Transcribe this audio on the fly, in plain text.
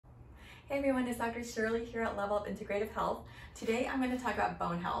Hey everyone, it's Dr. Shirley here at Level Up Integrative Health. Today I'm going to talk about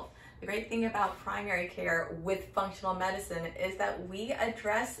bone health. The great thing about primary care with functional medicine is that we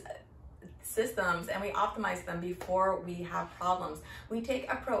address systems and we optimize them before we have problems. We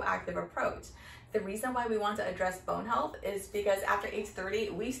take a proactive approach. The reason why we want to address bone health is because after age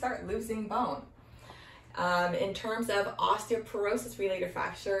 30, we start losing bone. In terms of osteoporosis related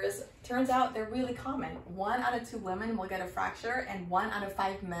fractures, turns out they're really common. 1 out of 2 women will get a fracture and 1 out of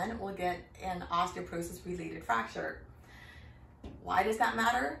 5 men will get an osteoporosis related fracture. Why does that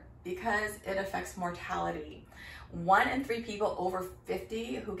matter? Because it affects mortality. 1 in 3 people over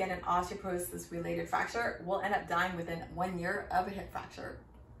 50 who get an osteoporosis related fracture will end up dying within 1 year of a hip fracture.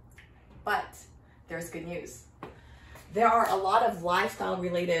 But there's good news. There are a lot of lifestyle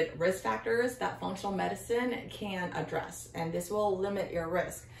related risk factors that functional medicine can address, and this will limit your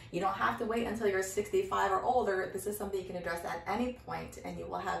risk. You don't have to wait until you're 65 or older. This is something you can address at any point and you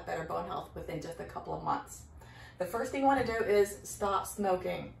will have better bone health within just a couple of months. The first thing you want to do is stop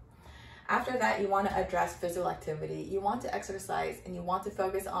smoking. After that, you want to address physical activity. You want to exercise and you want to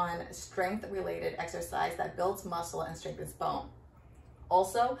focus on strength related exercise that builds muscle and strengthens bone.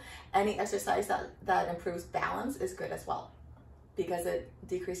 Also, any exercise that improves balance is good as well because it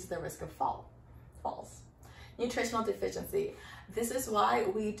decreases the risk of falls. Nutritional deficiency. This is why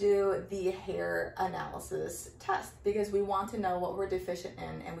we do the hair analysis test, because we want to know what we're deficient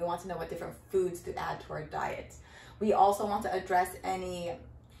in and we want to know what different foods to add to our diet. We also want to address any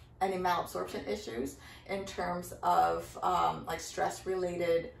malabsorption issues in terms of like stress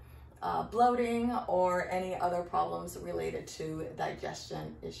related bloating or any other problems related to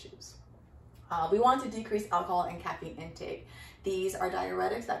digestion issues. We want to decrease alcohol and caffeine intake. These are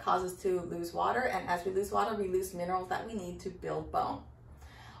diuretics that cause us to lose water, and as we lose water, we lose minerals that we need to build bone.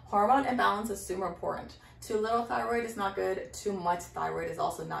 Hormone imbalance is super important. Too little thyroid is not good. Too much thyroid is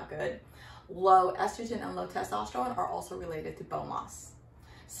also not good. Low estrogen and low testosterone are also related to bone loss.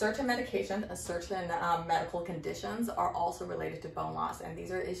 Certain medications and certain medical conditions are also related to bone loss, and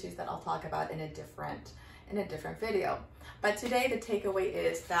these are issues that I'll talk about in a different video. But today the takeaway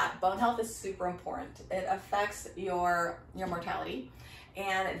is that bone health is super important. It affects your mortality,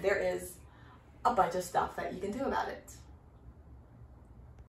 and there is a bunch of stuff that you can do about it.